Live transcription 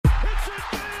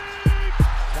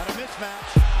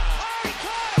match. Oh, he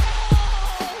caught it!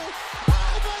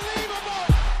 Oh, unbelievable!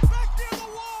 Back near the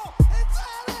wall. It's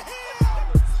out of here.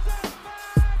 Step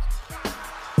back.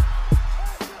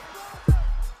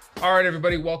 All right,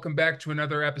 everybody, welcome back to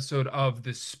another episode of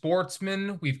The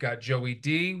Sportsman. We've got Joey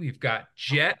D, we've got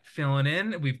Jet filling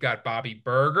in, we've got Bobby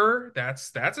Burger.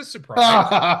 That's a surprise.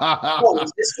 Oh,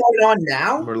 is this going on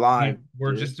now? We're live.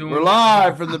 We're dude. just doing We're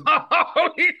live from the Oh,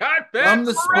 we got back from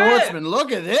the Sportsman.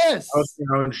 Look at this. Host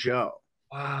your own show.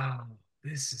 Wow,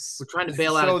 this is We're trying to The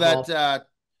bail out show of that golf.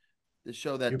 the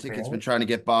show that Your Ticket's parents? been trying to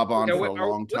get Bob on Yeah, for a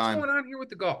long what's time. going on here with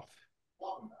the golf?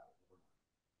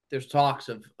 There's talks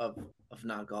of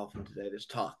not golfing today. There's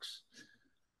talks.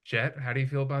 Jet, how do you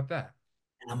feel about that?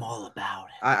 And I'm all about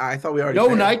it. I thought we already No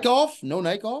paid. night golf. No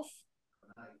night golf.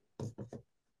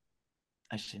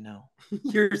 I say no.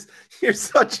 You're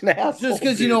such an asshole. Just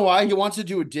because you know why he wants to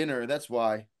do a dinner. That's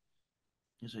why.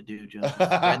 Yes, I do, Joe.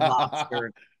 Red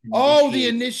Lobster. Oh, the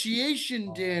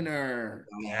initiation dinner.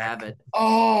 We have it.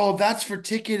 Oh, that's for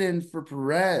Ticket and for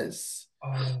Perez.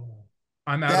 Oh,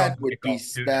 I'm out That on the would night be golf,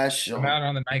 dude. special. I'm out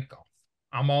on the night golf.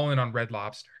 I'm all in on Red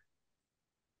Lobster.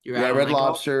 You're Yeah, out on Red night golf?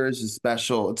 Lobster is a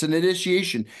special. It's an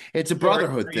initiation. It's a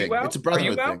brotherhood Are you thing. out? It's a Are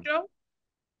brotherhood you out, thing. Joe?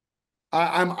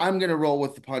 I'm gonna roll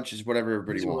with the punches, whatever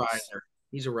everybody He's a wants. rider.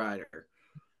 He's a rider.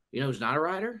 You know who's not a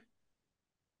rider?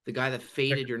 The guy that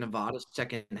faded your Nevada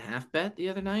second half bet the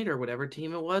other night or whatever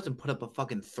team it was and put up a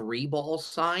fucking 3-ball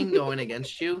sign going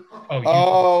against you.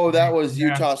 Oh, that was Yeah.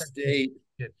 Utah State.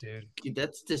 Shit, dude. Dude,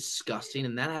 that's disgusting,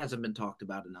 and that hasn't been talked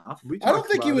about enough. I don't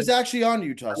think he was actually on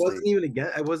Utah State.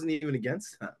 I wasn't even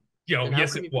against them. Yo, Then how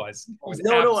yes, can it you- was. It was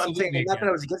No, I'm saying absolutely not that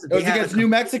I was against it. It was They had against a New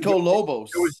completely Mexico different-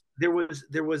 Lobos.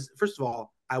 There was. First of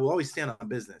all, I will always stand on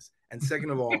business, and second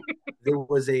of all, there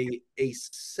was a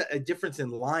difference in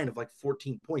line of like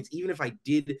 14 points. Even if I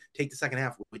did take the second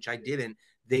half, which I didn't,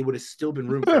 they would have still been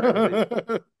room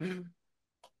for it.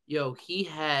 Yo, he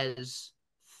has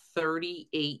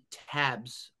 38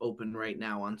 tabs open right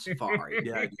now on Safari.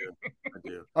 Yeah, I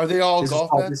do. Are they all This is golf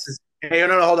called, bets? hey,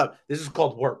 no, hold up. This is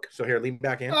called work. So here, lean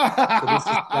back in. So this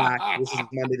is back. This is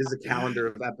Monday. This is a calendar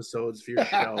of episodes for your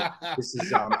show. This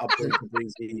is uploaded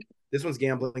completely. This one's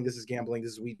gambling. This is gambling.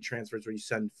 This is weed transfers where you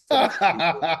send.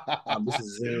 This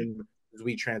is Zoom. This is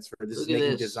weed transfer. This Look is at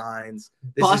making this. designs.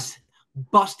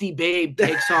 Busty Babe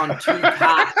takes on 2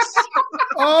 cots.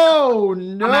 Oh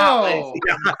I'm out, ladies.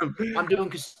 no! I'm doing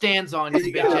Costanza on you,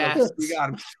 You bitch got ass. him. You got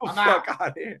him. I'm Fuck out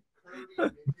of here.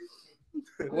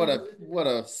 What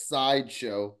a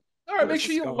sideshow! All right, make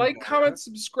sure you like, comment,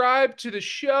 subscribe to the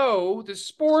show, The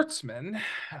Sportsman.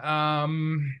 Wow,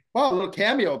 a little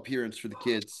cameo appearance for the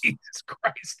kids. Jesus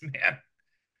Christ,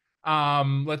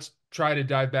 man. Let's try to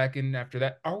dive back in after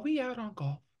that. Are we out on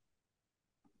golf?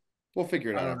 We'll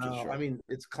figure it I out don't after the know. show. I mean,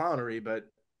 it's clownery, but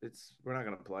we're not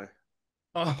gonna play.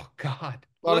 Oh God.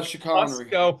 A lot of Let's chicanery.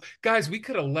 go. Guys, we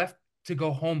could have left to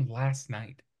go home last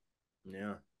night.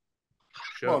 Yeah.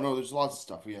 Oh no, there's lots of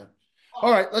stuff we have. All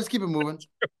right, let's keep it moving.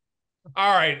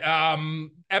 All right.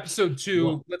 Episode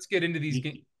 2. Let's get into these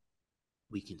games.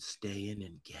 We can stay in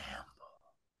and gamble.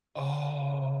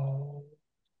 Oh,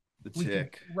 The we can-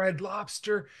 tick. Red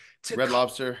Lobster. To Red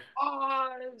Lobster.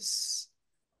 cause.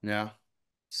 Yeah.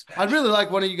 I'd really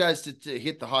like one of you guys to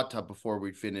hit the hot tub before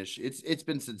we finish. It's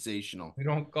been sensational. We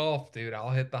don't golf, dude. I'll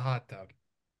hit the hot tub.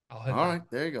 All All right,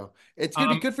 there you go. It's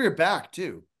gonna be good for your back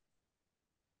too.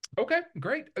 Okay,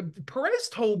 great. Perez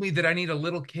told me that I need a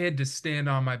little kid to stand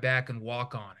on my back and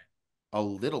walk on it. A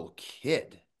little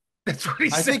kid. That's what he I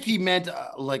said. think he meant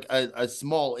like a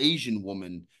small Asian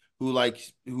woman who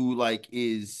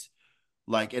is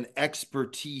like an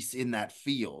expertise in that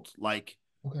field. Like,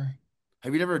 Okay.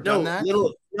 have you never done that?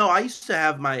 No, I used to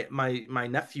have my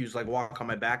nephews like walk on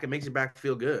my back. It makes your back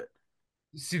feel good.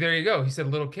 See, there you go. He said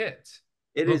little kids.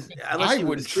 It Look, is. I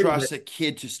wouldn't trust a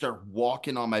kid to start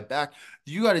walking on my back.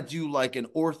 You got to do like an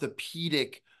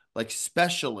orthopedic like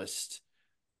specialist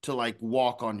to like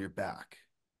walk on your back.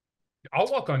 I'll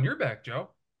walk on your back, Joe.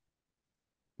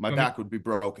 My back would be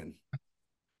broken.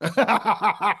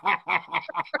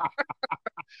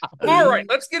 All right,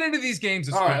 let's get into these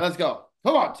games. All right, let's go.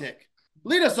 Come on, Tick.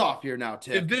 Lead us off here now,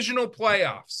 Tick. Divisional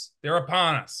playoffs. They're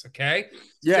upon us, okay?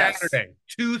 Yes. Saturday,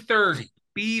 2:30.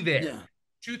 Be there. Yeah.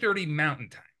 2:30 Mountain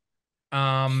Time.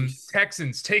 Jeez.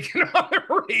 Texans taking on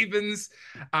the Ravens.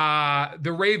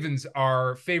 The Ravens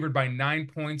are favored by 9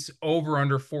 points, over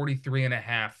under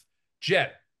 43.5.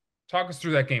 Jet, talk us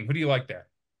through that game. Who do you like there?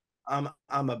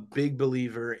 I'm a big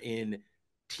believer in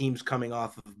teams coming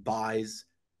off of buys,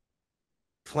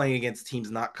 playing against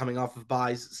teams not coming off of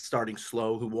buys, starting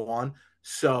slow, who won.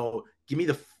 So give me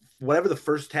whatever the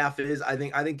first half is. I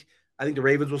think I think the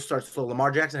Ravens will start slow. Lamar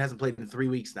Jackson hasn't played in 3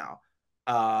 weeks now,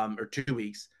 or 2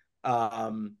 weeks.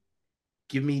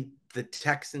 Give me the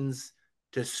Texans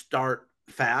to start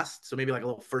fast. So maybe like a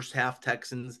little first half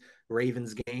Texans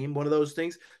Ravens game, one of those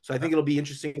things. So I think it'll be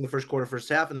interesting in the first quarter, first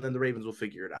half, and then the Ravens will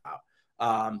figure it out.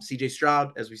 CJ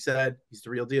Stroud, as we said, he's the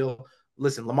real deal.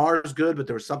 Listen, Lamar's good, but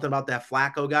there was something about that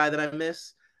Flacco guy that I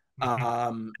miss.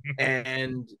 Yeah,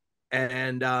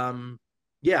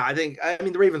 I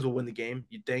mean the Ravens will win the game,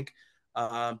 you'd think.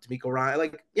 D'Amico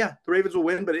Ryan, the Ravens will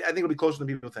win, but I think it'll be closer than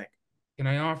people think. Can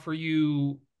I offer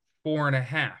you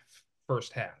 4.5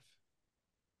 first half?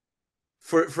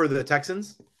 For the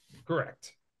Texans?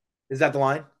 Correct. Is that the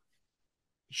line?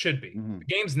 Should be. Mhm. The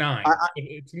game's 9. I-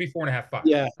 It's gonna be 4.5, 5.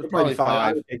 Yeah, Probably probably five. five.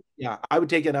 I would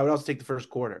take it. And I would also take the first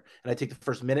quarter, and I take the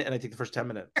first minute, and I take the first 10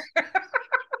 minutes.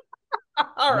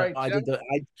 All No, right, I Jeff. did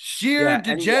Sheer Yeah,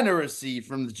 degeneracy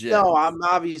from the Jets. no, I'm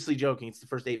obviously joking. It's the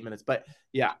first 8 minutes, but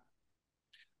yeah,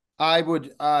 I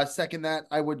would second that.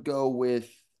 I would go with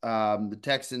the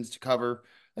Texans to cover.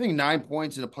 I think 9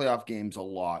 points in a playoff game is a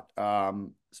lot,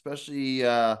 especially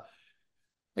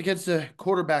against a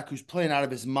quarterback who's playing out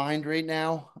of his mind right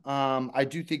now. I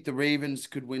do think the Ravens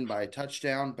could win by a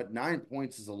touchdown, but 9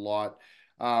 points is a lot.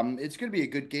 It's going to be a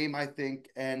good game, I think,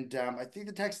 and I think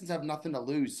the Texans have nothing to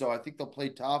lose, so I think they'll play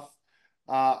tough.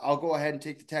 I'll go ahead and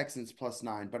take the Texans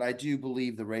 +9, but I do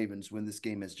believe the Ravens win this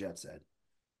game, as Jet said.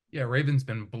 Yeah, Ravens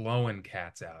been blowing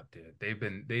cats out, dude. They've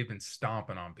been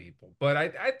stomping on people. But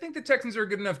I think the Texans are a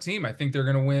good enough team. I think they're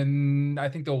gonna win. I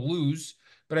think they'll lose,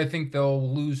 but I think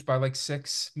they'll lose by like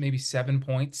 6, maybe 7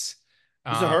 points.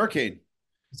 It's a hurricane.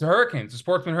 It's a hurricane. It's a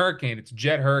sportsman hurricane. It's a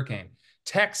jet hurricane.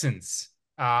 Texans.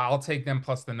 I'll take them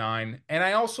plus the 9. And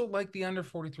I also like the under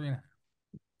 43.5.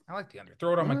 I like the under.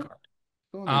 Throw it on my Alright. card.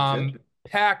 Go on there, Jet.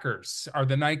 Packers are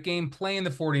the night game playing the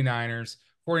 49ers.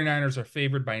 49ers are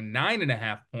favored by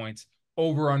 9.5 points,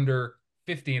 over under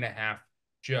 50.5.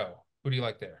 Joe, who do you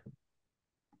like there?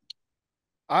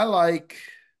 I like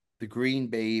the Green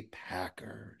Bay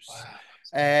Packers. Wow.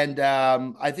 And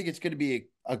I think it's going to be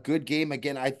a good game.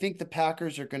 Again, I think the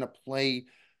Packers are going to play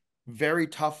very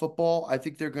tough football. I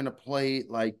think they're going to play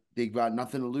like they've got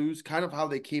nothing to lose, kind of how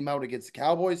they came out against the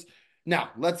Cowboys. Now,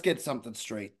 let's get something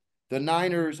straight. The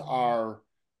Niners are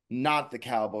not the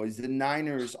Cowboys. The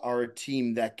Niners are a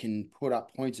team that can put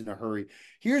up points in a hurry.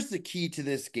 Here's the key to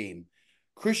this game.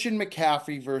 Christian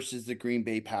McCaffrey versus the Green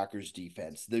Bay Packers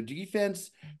defense. The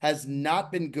defense has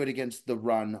not been good against the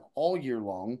run all year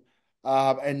long.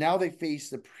 And now they face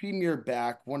the premier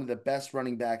back, one of the best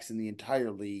running backs in the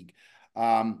entire league.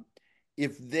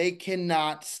 If they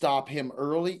cannot stop him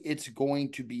early, it's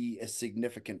going to be a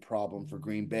significant problem for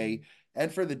Green Bay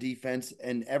and for the defense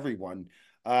and everyone.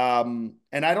 And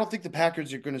I don't think the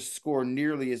Packers are going to score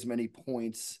nearly as many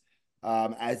points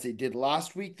as they did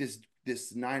last week.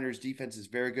 This Niners defense is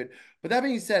very good. But that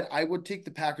being said, I would take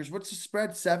the Packers. What's the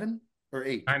spread? 7 or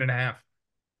 8? 9.5.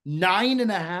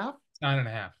 9.5?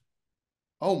 9.5.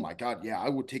 Oh my God. Yeah, I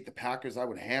would take the Packers. I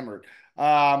would hammer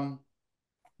it.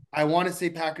 I want to say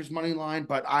Packers money line,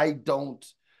 but I don't.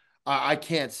 I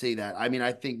can't say that. I mean,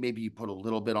 I think maybe you put a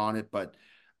little bit on it, but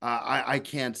I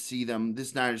can't see them.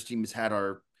 This Niners team has had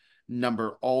our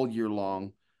number all year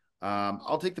long.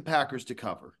 I'll take the Packers to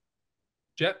cover.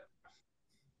 Jet?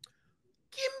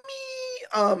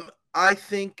 give me. I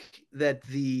think that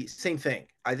the same thing.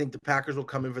 I think the Packers will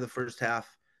come in for the first half,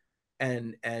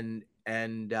 and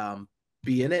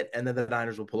be in it, and then the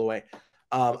Niners will pull away.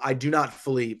 I do not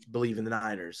fully believe in the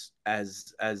Niners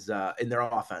as in their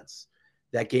offense.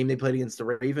 That game they played against the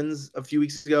Ravens a few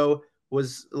weeks ago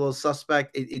was a little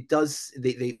suspect. It does.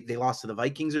 They lost to the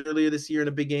Vikings earlier this year in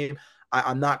a big game.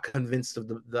 I'm not convinced of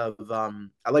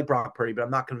I like Brock Purdy, but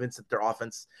I'm not convinced that their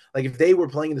offense, like if they were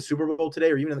playing in the Super Bowl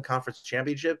today or even in the conference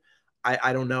championship,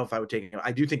 I don't know if I would take them.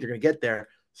 I do think they're going to get there,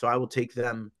 so I will take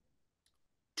them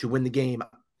to win the game.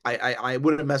 I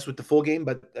wouldn't mess with the full game,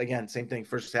 but again, same thing.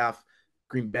 First half,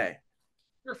 Green Bay.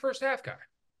 You're a first half guy.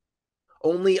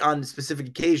 Only on specific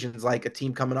occasions, like a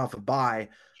team coming off a bye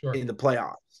Sure. in the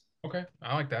playoffs. Okay.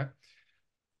 I like that.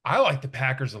 I like the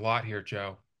Packers a lot here,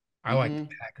 Joe. I like the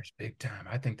Packers big time.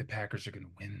 I think the Packers are going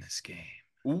to win this game.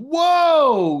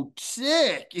 Whoa,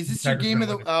 sick. Is this your Packers game of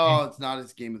gonna the win this Oh, game. it's not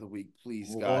his game of the week. Please,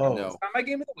 Whoa. God, no. It's not my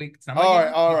game of the week. It's not my All game right,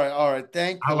 of the all week. right, all right.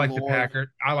 Thank I the like Lord. the Packers.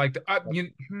 I like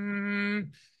the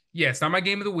yeah, it's not my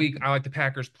game of the week. I like the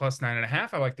Packers plus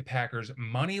 9.5. I like the Packers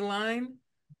money line.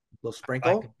 Little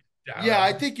sprinkle. Yeah,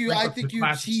 I think you classic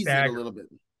tease it a stagger. little bit.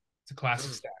 It's a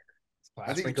classic stagger. It's a I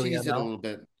classic. think you Sprinkle the tease it a ML. little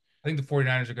bit. I think the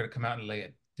 49ers are going to come out and lay a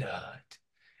dud.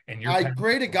 And I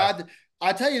pray to God.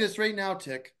 I'll tell you this right now,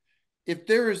 Tick. If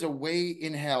there is a way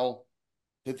in hell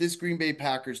that this Green Bay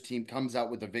Packers team comes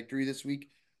out with a victory this week,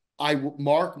 I will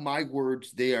mark my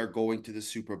words, they are going to the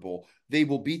Super Bowl. They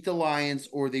will beat the Lions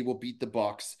or they will beat the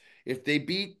Bucks. If they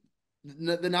beat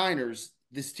the Niners,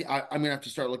 I'm gonna have to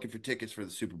start looking for tickets for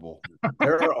the Super Bowl.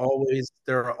 There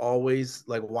are always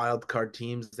like wild card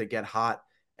teams that get hot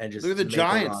and Look at just the make a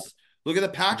run. Giants. Look at the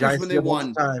The Packers Giants when did they it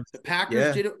multiple won. times. The Packers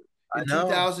Yeah, did it I in know.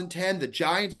 2010. The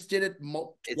Giants did it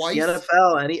It's the twice.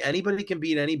 NFL. Anybody can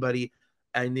beat anybody,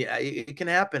 and it can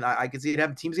happen. I can see it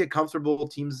happen. Teams get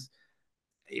comfortable.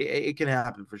 It can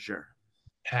happen for sure.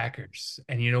 Packers.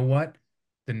 And you know what?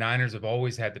 The Niners have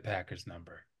always had the Packers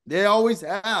number. They always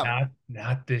have.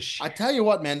 Not this I year. tell you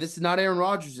what, man, this is not Aaron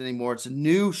Rodgers anymore. It's a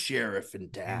new sheriff in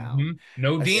town.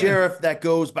 No A demons. sheriff that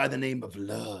goes by the name of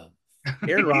Love.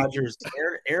 Aaron Rodgers.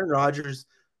 Aaron Rodgers.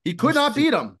 He could not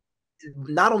beat him.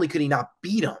 Not only could he not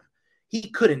beat him, he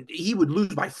couldn't. He would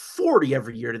lose by 40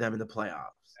 every year to them in the playoffs.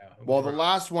 Well, the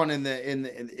last one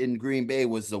in Green Bay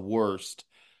was the worst.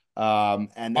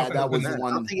 And that was the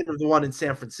one. I'm thinking of the one in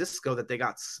San Francisco that they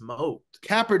got smoked.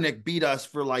 Kaepernick beat us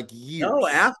for like years. No,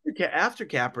 after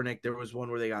Kaepernick, there was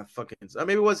one where they got fucking.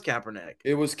 Maybe it was Kaepernick.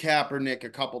 It was Kaepernick a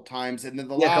couple times, and then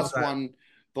the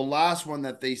last one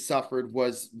that they suffered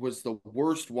was the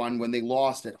worst one when they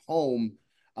lost at home.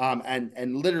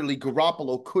 And literally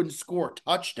Garoppolo couldn't score a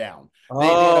touchdown. They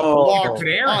had a blocked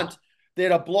punt. They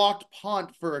had a blocked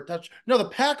punt for a touch. No, the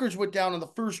Packers went down on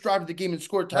the first drive of the game and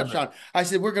scored a touchdown. I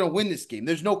said, we're going to win this game.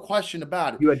 There's no question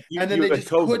about it. And then they just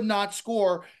could not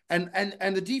score. And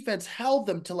the defense held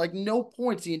them to like no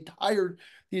points the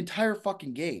entire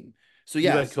fucking game. So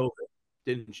yeah, you had COVID,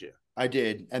 didn't you? I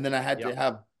did. And then I had to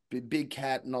have Big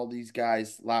Cat and all these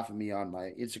guys laugh at me on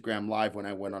my Instagram live when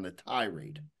I went on a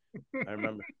tirade. I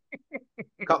remember.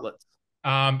 Cutlets.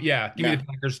 Give me the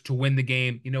Packers to win the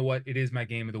game. You know what? It is my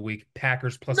game of the week.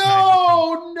 Packers plus no.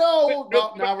 I'm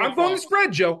going the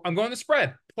spread, Joe. I'm going the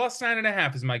spread. Plus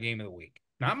 9.5 is my game of the week.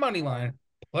 Not money line.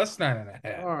 Plus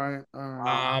 9.5. All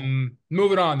right.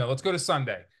 Moving on though. Let's go to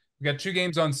Sunday. We got 2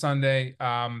 games on Sunday.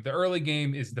 The early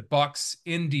game is the Bucks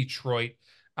in Detroit.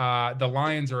 The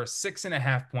Lions are a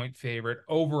 6.5 point favorite.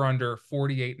 Over under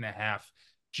 48.5.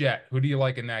 Jet, who do you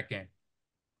like in that game?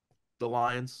 The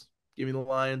Lions. Give me the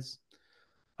Lions.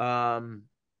 I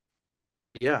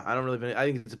don't really. I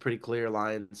think it's a pretty clear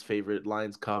Lions favorite.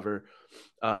 Lions cover.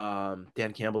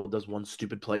 Dan Campbell does one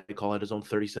stupid play, call at his own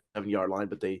 37-yard line,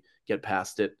 but they get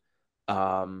past it.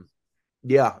 Give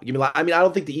me. I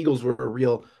don't think the Eagles were a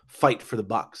real fight for the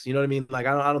Bucks. You know what I mean? Like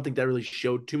I don't think that really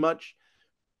showed too much.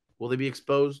 Will they be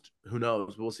exposed? Who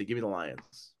knows? We'll see. Give me the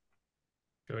Lions.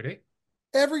 Jody?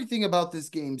 Everything about this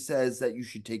game says that you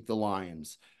should take the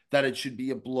Lions, that it should be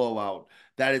a blowout,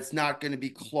 that it's not going to be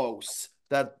close,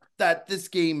 that this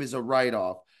game is a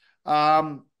write-off.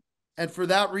 And for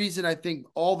that reason, I think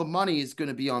all the money is going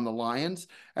to be on the Lions.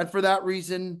 And for that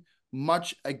reason,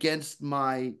 much against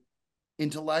my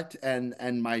intellect and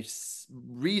my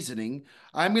reasoning,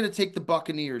 I'm going to take the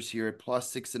Buccaneers here at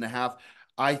plus 6.5.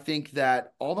 I think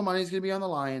that all the money is going to be on the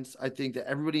Lions. I think that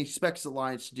everybody expects the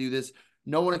Lions to do this.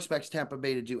 No one expects Tampa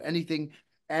Bay to do anything.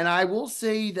 And I will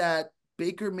say that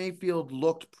Baker Mayfield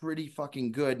looked pretty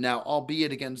fucking good. Now,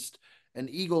 albeit against an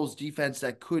Eagles defense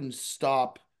that couldn't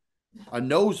stop a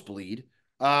nosebleed.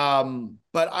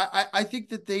 But I think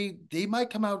that they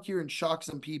might come out here and shock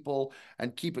some people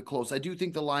and keep it close. I do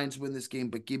think the Lions win this game,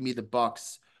 but give me the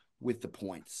Bucks with the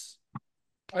points.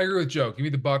 I agree with Joe. Give me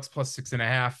the Bucks plus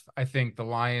 6.5. I think the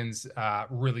Lions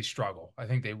really struggle. I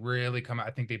think they really come out.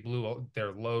 I think they blew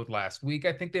their load last week.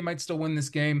 I think they might still win this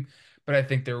game, but I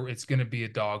think it's going to be a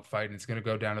dogfight and it's going to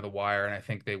go down to the wire. And I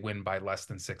think they win by less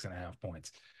than 6.5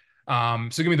 points.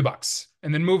 So give me the Bucks.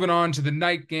 And then moving on to the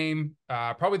night game,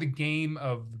 probably the game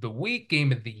of the week,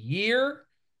 game of the year.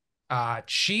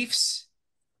 Chiefs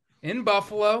in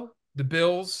Buffalo. The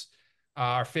Bills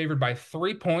are favored by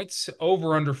 3 points,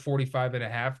 over under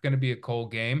 45.5. Going to be a cold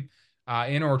game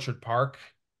in Orchard Park.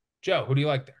 Joe, who do you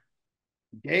like there?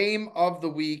 Game of the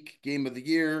week, game of the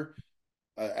year,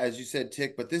 as you said,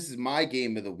 Tick, but this is my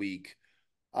game of the week.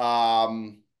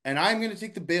 And I'm going to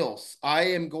take the Bills. I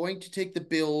am going to take the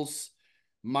Bills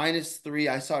 -3.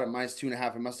 I saw it at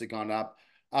 -2.5. It must have gone up.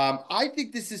 I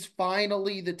think this is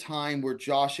finally the time where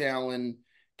Josh Allen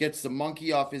gets the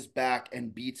monkey off his back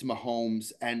and beats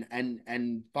Mahomes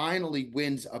and finally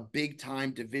wins a big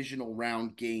time divisional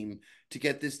round game to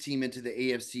get this team into the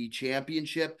AFC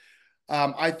Championship.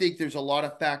 I think there's a lot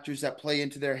of factors that play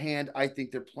into their hand. I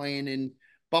think they're playing in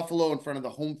Buffalo in front of the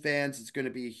home fans. It's going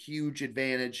to be a huge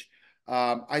advantage.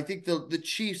 I think the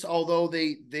Chiefs, although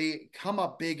they come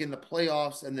up big in the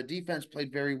playoffs and the defense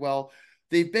played very well,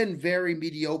 they've been very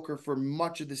mediocre for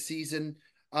much of the season.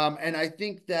 And I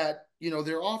think that,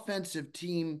 their offensive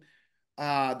team,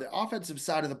 the offensive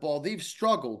side of the ball, they've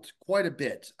struggled quite a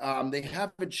bit. They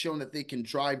haven't shown that they can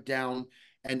drive down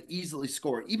and easily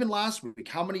score. Even last week,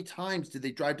 how many times did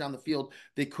they drive down the field?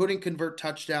 They couldn't convert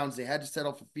touchdowns. They had to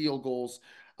settle for field goals.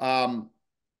 Um,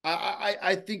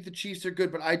 I think the Chiefs are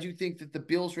good, but I do think that the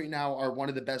Bills right now are one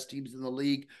of the best teams in the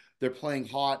league. They're playing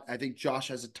hot. I think Josh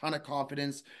has a ton of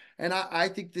confidence. And I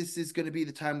think this is going to be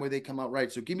the time where they come out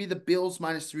right. So give me the Bills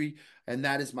 -3, and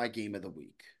that is my game of the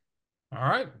week. All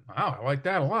right. Wow, I like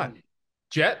that a lot.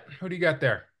 Jet, who do you got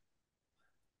there?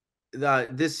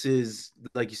 This is,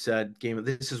 like you said,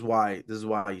 this is why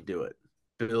you do it.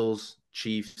 Bills,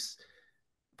 Chiefs,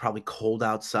 probably cold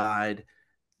outside,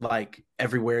 like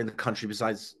everywhere in the country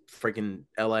besides freaking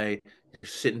LA. You're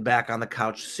sitting back on the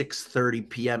couch, 6:30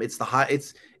 p.m. It's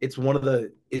just one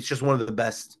of the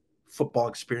best football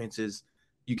experiences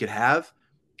you could have.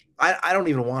 I don't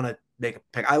even want to make a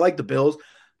pick. I like the Bills.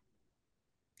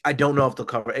 I don't know if they'll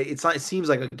cover. It's not. It seems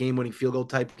like a game-winning field goal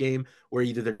type game where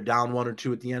either they're down 1 or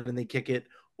 2 at the end and they kick it,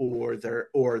 or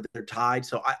they're tied.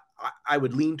 So I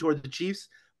would lean toward the Chiefs,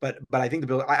 but I think the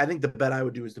Bills. I think the bet I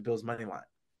would do is the Bills money line.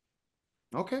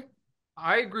 Okay.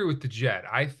 I agree with the Jet.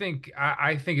 I think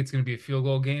it's going to be a field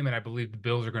goal game, and I believe the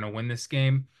Bills are going to win this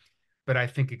game. But I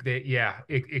think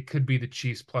it could be the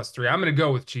Chiefs +3. I'm going to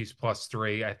go with Chiefs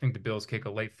 +3. I think the Bills kick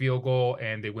a late field goal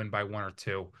and they win by 1 or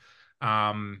 2.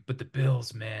 But the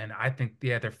Bills, man, I think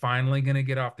they're finally going to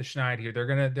get off the schneid here. They're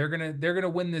gonna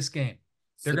win this game.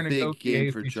 It's They're a going to go big to the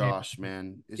game for AFC Josh, Championship.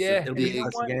 man. It's a Yeah, It'll and be you a know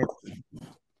close what? game.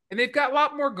 And they've got a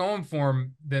lot more going for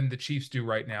them than the Chiefs do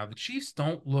right now. The Chiefs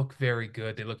don't look very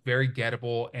good. They look very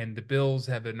gettable, and the Bills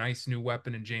have a nice new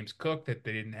weapon in James Cook that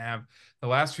they didn't have the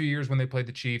last few years when they played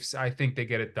the Chiefs. I think they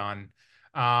get it done.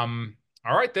 All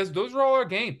right, those are all our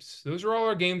games. Those are all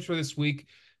our games for this week.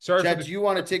 Sorry Chad, for do the you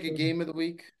want to take a game of the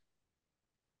week?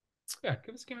 yeah.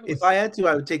 Give us a game of the If week. I had to,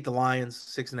 I would take the Lions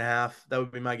 6.5. That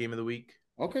would be my game of the week.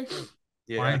 Okay.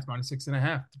 Yeah, Lions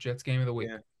 -6.5. The Jets game of the week.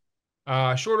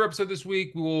 yeah. Shorter episode this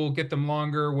week. We will get them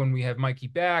longer when we have Mikey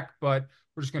back, but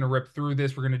we're just going to rip through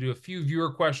this. We're going to do a few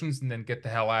viewer questions and then get the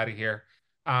hell out of here.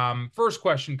 First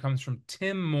question comes from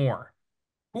Tim Moore.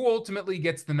 Who ultimately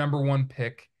gets the #1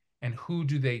 pick and who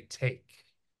do they take?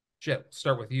 Jet, we'll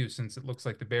start with you since it looks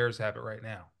like the Bears have it right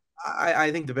now.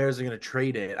 I think the Bears are going to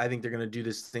trade it. I think they're going to do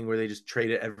this thing where they just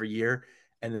trade it every year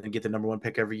and then get the #1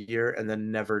 pick every year and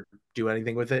then never do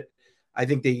anything with it. I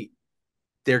think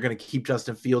they're going to keep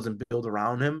Justin Fields and build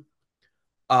around him.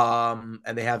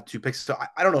 And they have 2 picks. So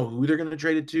I don't know who they're going to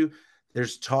trade it to.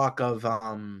 There's talk of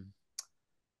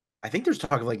I think there's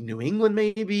talk of like New England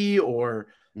maybe or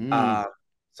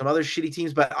some other shitty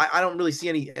teams, but I don't really see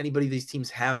anybody these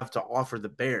teams have to offer the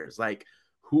Bears. Like,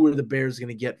 who are the Bears going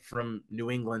to get from New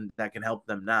England that can help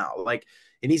them now? Like,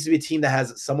 it needs to be a team that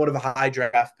has somewhat of a high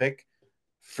draft pick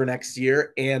for next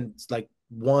year and like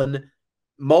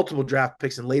multiple draft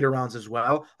picks in later rounds as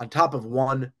well, on top of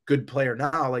one good player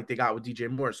now, like they got with DJ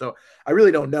Moore. So I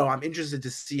really don't know. I'm interested to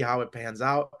see how it pans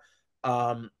out.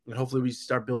 And hopefully we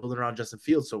start building around Justin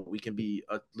Fields so we can be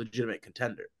a legitimate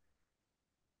contender.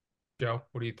 Joe,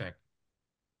 what do you think?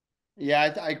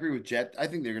 Yeah, I agree with Jet. I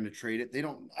think they're going to trade it.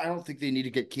 I don't think they need to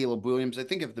get Caleb Williams. I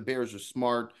think if the Bears are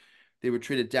smart, they would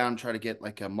trade it down, try to get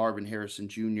like a Marvin Harrison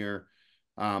Jr.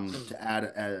 To add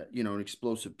an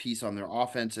explosive piece on their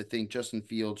offense. I think Justin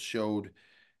Fields showed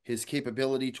his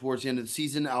capability towards the end of the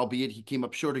season, albeit he came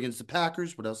up short against the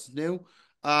Packers. What else is new?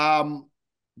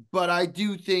 But I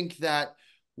do think that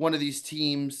one of these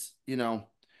teams,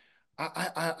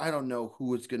 I don't know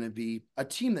who it's going to be. A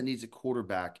team that needs a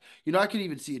quarterback. I could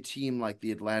even see a team like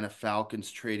the Atlanta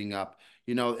Falcons trading up.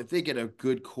 If they get a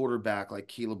good quarterback like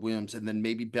Caleb Williams, and then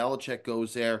maybe Belichick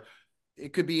goes there,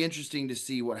 it could be interesting to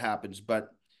see what happens. But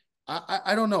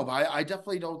I don't know. I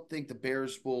definitely don't think the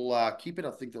Bears will keep it.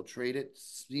 I think they'll trade it.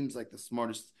 Seems like the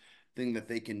smartest thing that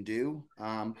they can do.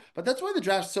 But that's why the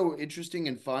draft's so interesting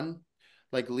and fun,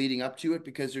 like leading up to it,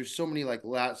 because there's so many like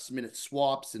last minute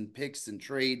swaps and picks and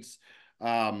trades.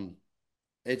 Um,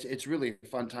 it's really a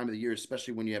fun time of the year,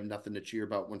 especially when you have nothing to cheer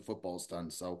about when football's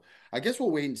done. So I guess we'll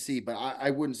wait and see, but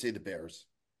I wouldn't say the Bears.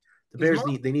 The Bears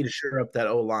need to shore up that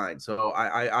O line. So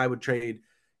I would trade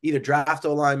either draft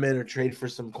O linemen or trade for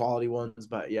some quality ones.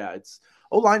 But yeah, it's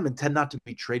O linemen tend not to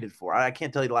be traded for. I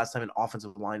can't tell you the last time an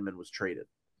offensive lineman was traded.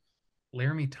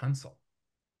 Laramie Tunsil.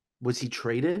 Was he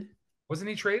traded? Wasn't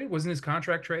he traded? Wasn't his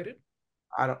contract traded?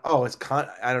 I don't. Oh,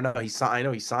 I don't know. I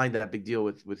know he signed that big deal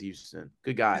with Houston.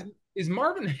 Good guy. Is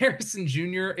Marvin Harrison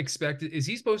Jr. expected? Is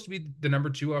he supposed to be the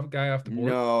 #2 guy off the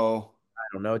board? No. I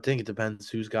don't know. I think it depends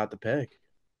who's got the pick.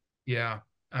 Yeah.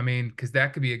 I mean, because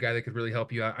that could be a guy that could really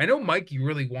help you out. I know Mikey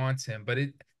really wants him, but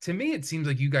to me it seems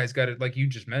like you guys got it, like you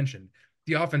just mentioned,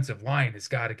 the offensive line has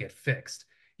got to get fixed.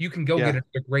 You can go get Yeah.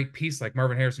 another great piece like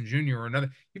Marvin Harrison Jr. or another.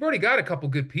 You've already got a couple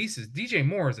good pieces. DJ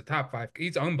Moore is a top 5.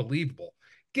 He's unbelievable.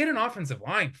 Get an offensive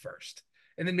line first,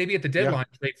 and then maybe at the Yeah. deadline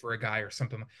trade for a guy or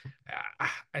something.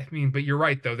 I mean, but you're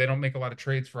right though. They don't make a lot of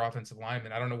trades for offensive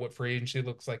linemen. I don't know what free agency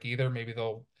looks like either. Maybe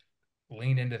they'll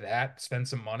lean into that, spend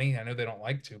some money. I know they don't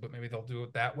like to, but maybe they'll do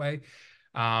it that way.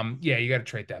 Yeah, you got to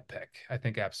trade that pick. I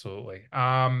think absolutely.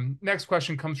 Next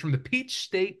question comes from the Peach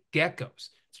State Geckos.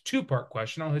 It's a two-part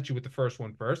question. I'll hit you with the first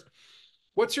one first.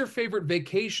 What's your favorite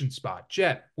vacation spot?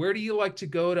 Jet, where do you like to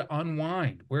go to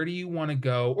unwind? Where do you want to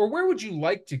go? Or where would you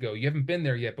like to go? You haven't been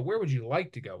there yet, but where would you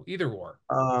like to go? Either or.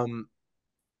 I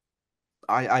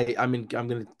mean, I'm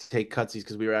gonna take cutsies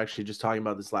because we were actually just talking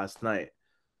about this last night.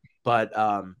 But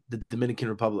the Dominican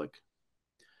Republic,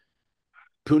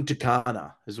 Punta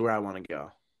Cana is where I want to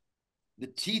go. The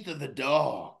teeth of the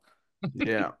dog.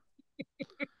 Yeah,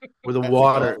 where That's a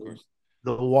golf course.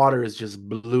 the water is just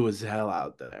blue as hell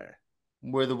out there.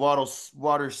 Where the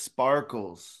water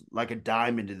sparkles like a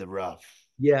diamond in the rough.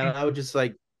 Yeah, and I would just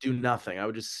like do nothing. I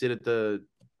would just sit at the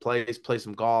place, play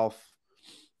some golf,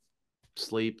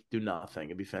 sleep, do nothing.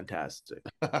 It'd be fantastic.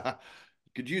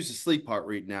 Could use the sleep part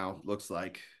right now, looks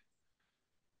like.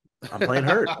 I'm playing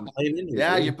hurt. I'm playing India.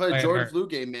 Yeah, dude. you play Playing Jordan hurt. flu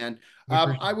game, man. We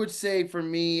appreciate I would say for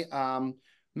me,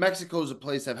 Mexico is a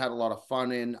place I've had a lot of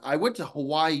fun in. I went to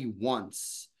Hawaii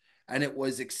once, and it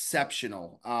was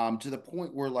exceptional. To the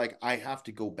point where like I have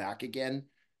to go back again.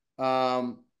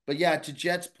 But yeah, to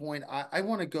Jet's point, I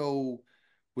want to go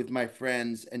with my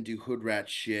friends and do hood rat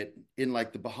shit in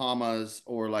like the Bahamas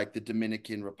or like the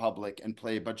Dominican Republic and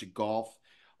play a bunch of golf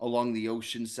along the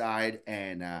ocean side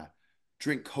and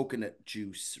drink coconut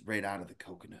juice right out of the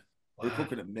coconut or Wow.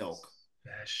 coconut milk.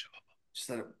 Special. Just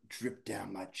let it drip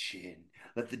down my chin.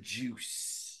 Let the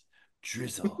juice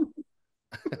drizzle.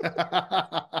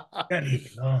 Any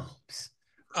lumps.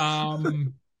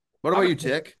 What about you,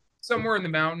 Tick? Somewhere in the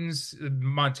mountains,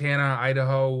 Montana,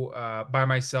 Idaho, by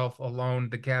myself, alone.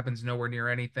 The cabin's nowhere near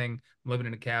anything. I'm living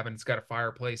in a cabin. It's got a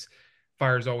fireplace.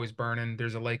 Fire's always burning.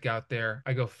 There's a lake out there.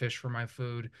 I go fish for my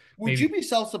food. Would you be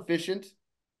self-sufficient?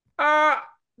 Uh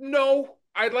no.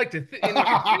 I'd like to in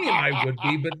my dream I would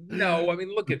be, but no. I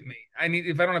mean, look at me. I need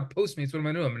if I don't have Postmates, what am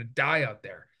I doing? I'm gonna die out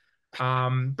there.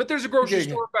 But there's a grocery Yeah.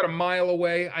 store about a mile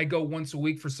away. I go once a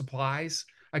week for supplies.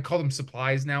 I call them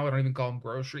supplies now. I don't even call them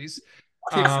groceries.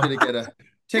 Tick's gonna get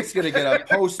a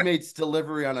Postmates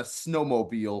delivery on a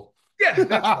snowmobile. Yeah,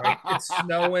 that's right. It's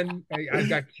snowing. I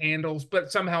got candles,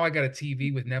 but somehow I got a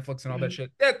TV with Netflix and all that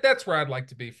shit. That's where I'd like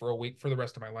to be for a week, for the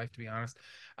rest of my life, to be honest.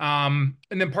 And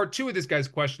then part two of this guy's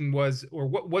question was, or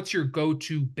what's your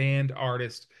go-to band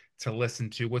artist to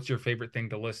listen to? What's your favorite thing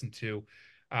to listen to?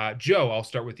 Joe, I'll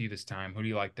start with you this time. Who do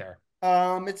you like there?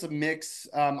 It's a mix.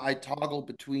 I toggle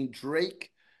between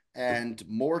Drake and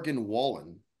Morgan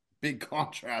Wallen. Big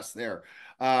contrast there.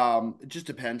 It just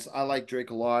depends. I like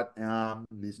Drake a lot.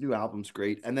 His new album's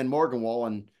great. And then Morgan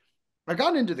Wallen, I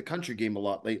got into the country game a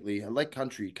lot lately. I like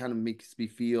country. It kind of makes me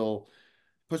feel,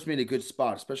 puts me in a good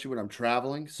spot, especially when I'm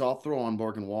traveling. So I'll throw on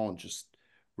Morgan Wallen, just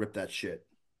rip that shit.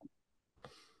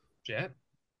 Jet?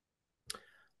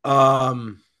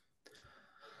 I'm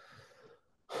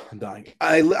dying.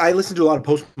 I listen to a lot of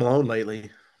Post Malone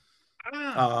lately.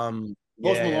 Post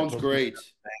Malone's great.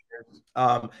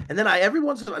 And then not every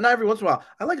once in a while,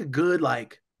 I like a good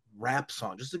like rap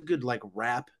song, just a good like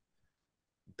rap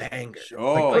banger.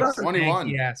 Oh, like 21.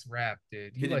 Yes, rap,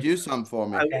 dude. Can you do something for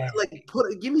me?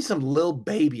 Give me some Lil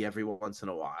Baby every once in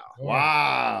a while.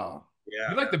 Wow.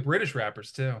 You like the British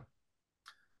rappers too.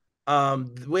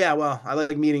 Well, I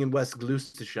like Meeting in West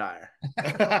Gloucestershire.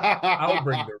 I'll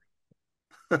bring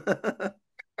the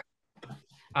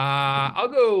I'll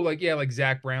go like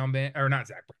Zach Brown band, or not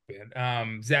Zach Brown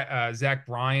band. Zach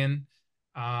Bryan,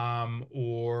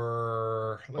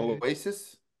 or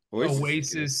Oasis,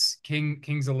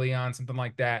 Kings of Leon, something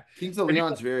like that. Kings of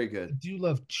Leon's very good. I do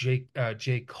love J.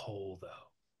 Cole though.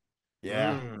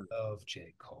 Yeah. Love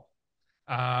J. Cole.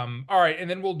 All right, and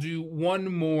then we'll do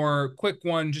one more quick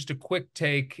one, just a quick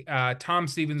take. Tom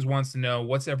Stevens wants to know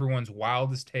what's everyone's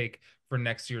wildest take for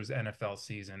next year's NFL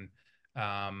season.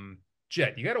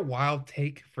 Jet, you got a wild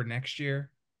take for next year?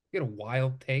 You got a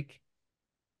wild take?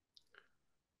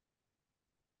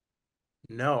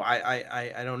 No,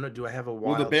 I don't know. Do I have a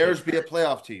wild? Will the Bears take? be a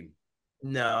playoff team?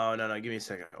 No. Give me a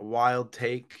second. A wild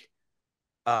take.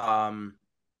 It's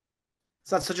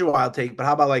not such a wild take, but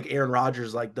how about like Aaron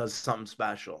Rodgers like does something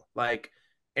special? Like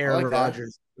Aaron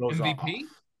Rodgers goes MVP? off.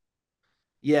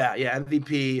 Yeah,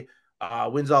 MVP.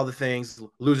 wins all the things,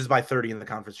 loses by 30 in the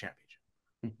conference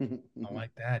championship. I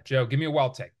like that. Joe, give me a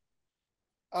wild take.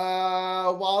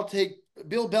 Well, I'll take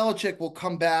Bill Belichick will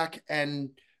come back and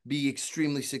be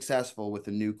extremely successful with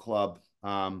a new club,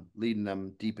 leading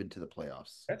them deep into the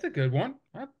playoffs. That's a good one.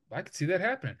 I could see that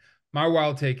happening. My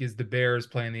wild take is the Bears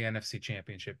playing the NFC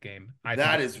Championship game.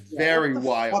 That is very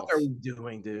wild. What are we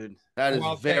doing, dude? That is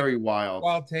very take. wild.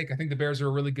 Wild take. I think the Bears are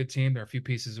a really good team. They're a few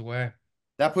pieces away.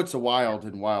 That puts a wild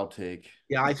in wild take.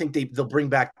 Yeah, I think they'll bring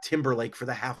back Timberlake for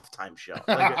the halftime show.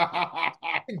 I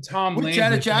think Tom With Landry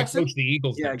Janet Jackson? coach the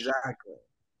Eagles. Yeah, next year. exactly.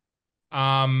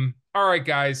 All right,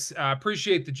 guys.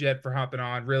 Appreciate the Jet for hopping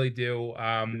on. Really do.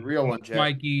 Real one, Jet.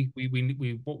 Mikey.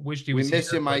 We wished he We was miss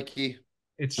here, you, but Mikey.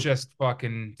 it's just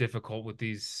fucking difficult with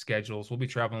these schedules. We'll be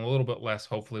traveling a little bit less,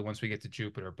 hopefully, once we get to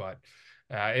Jupiter, but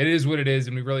it is what it is,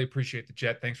 and we really appreciate the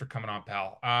Jet. Thanks for coming on,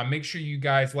 pal. Make sure you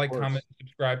guys like, comment,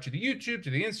 subscribe to the YouTube, to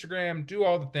the Instagram, do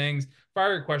all the things.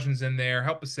 Fire your questions in there.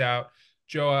 Help us out.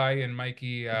 Joe, I, and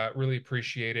Mikey really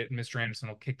appreciate it. And Mr. Anderson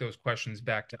will kick those questions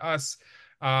back to us.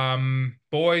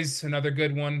 Boys, another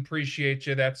good one. Appreciate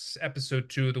you. That's episode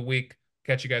 2 of the week.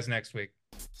 Catch you guys next week.